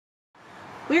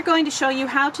we're going to show you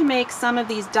how to make some of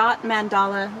these dot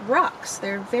mandala rocks.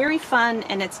 They're very fun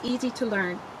and it's easy to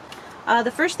learn.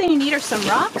 The first thing you need are some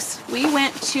rocks. We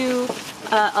went to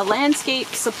a landscape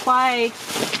supply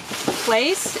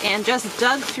place and just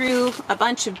dug through a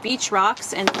bunch of beach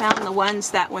rocks and found the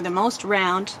ones that were the most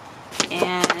round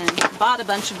and bought a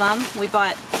bunch of them. We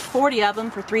bought 40 of them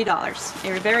for $3.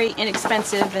 They were very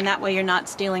inexpensive, and that way you're not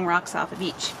stealing rocks off a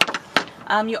beach.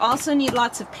 You also need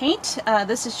lots of paint.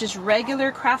 This is just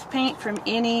regular craft paint from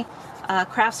any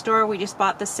craft store. We just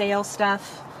bought the sale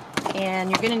stuff. And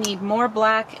you're going to need more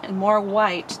black and more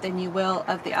white than you will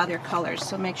of the other colors.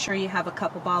 So make sure you have a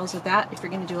couple bottles of that if you're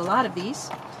going to do a lot of these.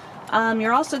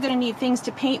 You're also going to need things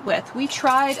to paint with. We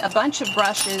tried a bunch of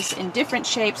brushes in different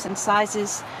shapes and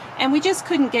sizes, and we just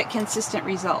couldn't get consistent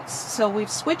results. So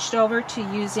we've switched over to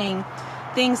using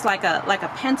things like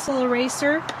a pencil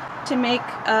eraser to make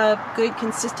good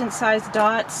consistent sized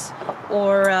dots,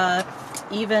 or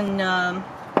even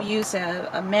we use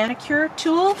a manicure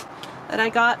tool that I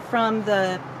got from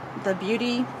the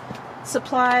beauty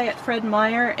supply at Fred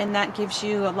Meyer, and that gives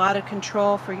you a lot of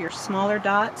control for your smaller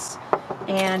dots.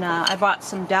 And I bought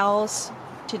some dowels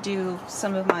to do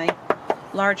some of my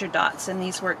larger dots, and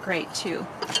these work great too.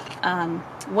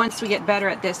 Once we get better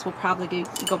at this, we'll probably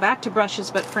go back to brushes,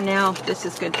 but for now this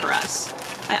is good for us.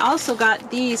 I also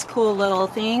got these cool little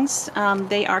things.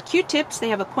 They are Q-tips. They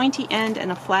have a pointy end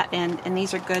and a flat end, and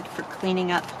these are good for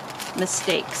cleaning up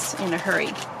mistakes in a hurry.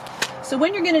 So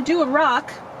when you're going to do a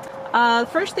rock, the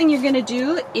first thing you're going to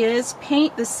do is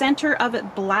paint the center of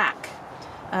it black.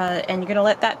 And you're going to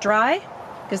let that dry,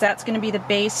 because that's going to be the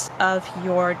base of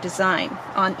your design.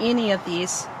 On any of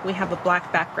these, we have a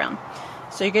black background.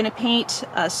 So you're going to paint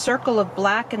a circle of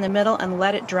black in the middle and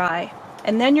let it dry.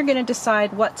 And then you're going to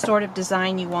decide what sort of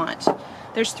design you want.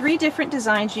 There's 3 different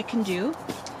designs you can do.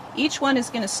 Each one is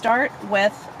going to start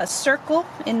with a circle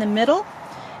in the middle,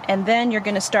 and then you're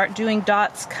going to start doing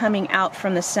dots coming out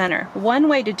from the center. One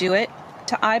way to do it,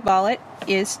 to eyeball it,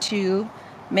 is to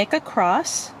make a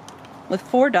cross with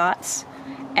 4 dots,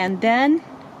 and then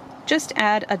just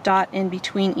add a dot in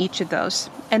between each of those,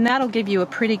 and that'll give you a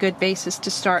pretty good basis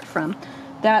to start from.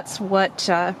 That's what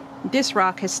this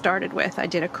rock has started with. I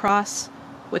did a cross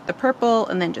with the purple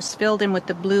and then just filled in with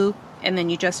the blue, and then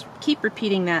you just keep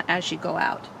repeating that as you go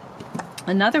out.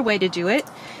 Another way to do it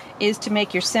is to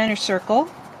make your center circle.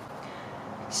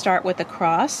 Start with a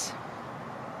cross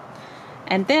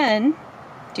and then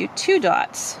do 2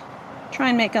 dots. Try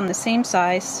and make them the same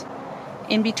size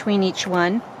in between each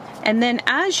one, and then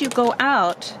as you go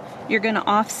out, you're going to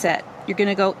offset. You're going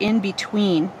to go in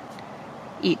between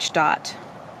each dot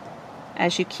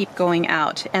as you keep going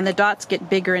out, and the dots get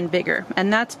bigger and bigger,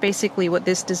 and that's basically what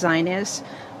this design is.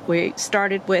 We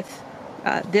started with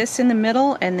this in the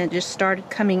middle and then just started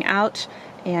coming out,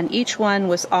 and each one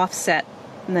was offset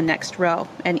in the next row,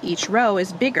 and each row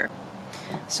is bigger.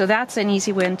 So that's an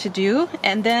easy one to do.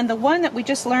 And then the one that we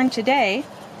just learned today,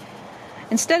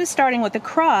 instead of starting with a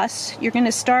cross, you're going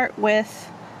to start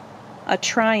with a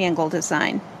triangle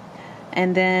design,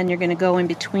 and then you're going to go in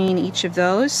between each of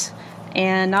those,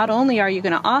 and not only are you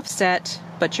going to offset,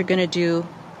 but you're going to do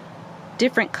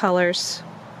different colors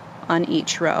on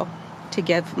each row to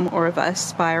give more of a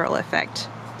spiral effect.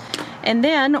 And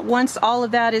then once all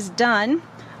of that is done,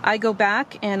 I go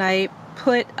back and I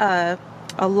put a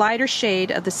lighter shade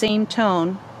of the same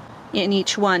tone in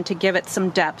each one to give it some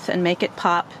depth and make it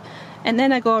pop. And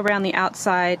then I go around the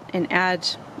outside and add,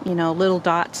 you know, little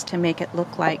dots to make it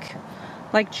look like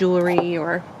jewelry,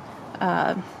 or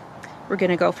we're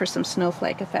going to go for some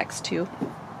snowflake effects too.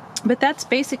 But that's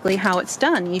basically how it's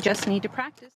done. You just need to practice.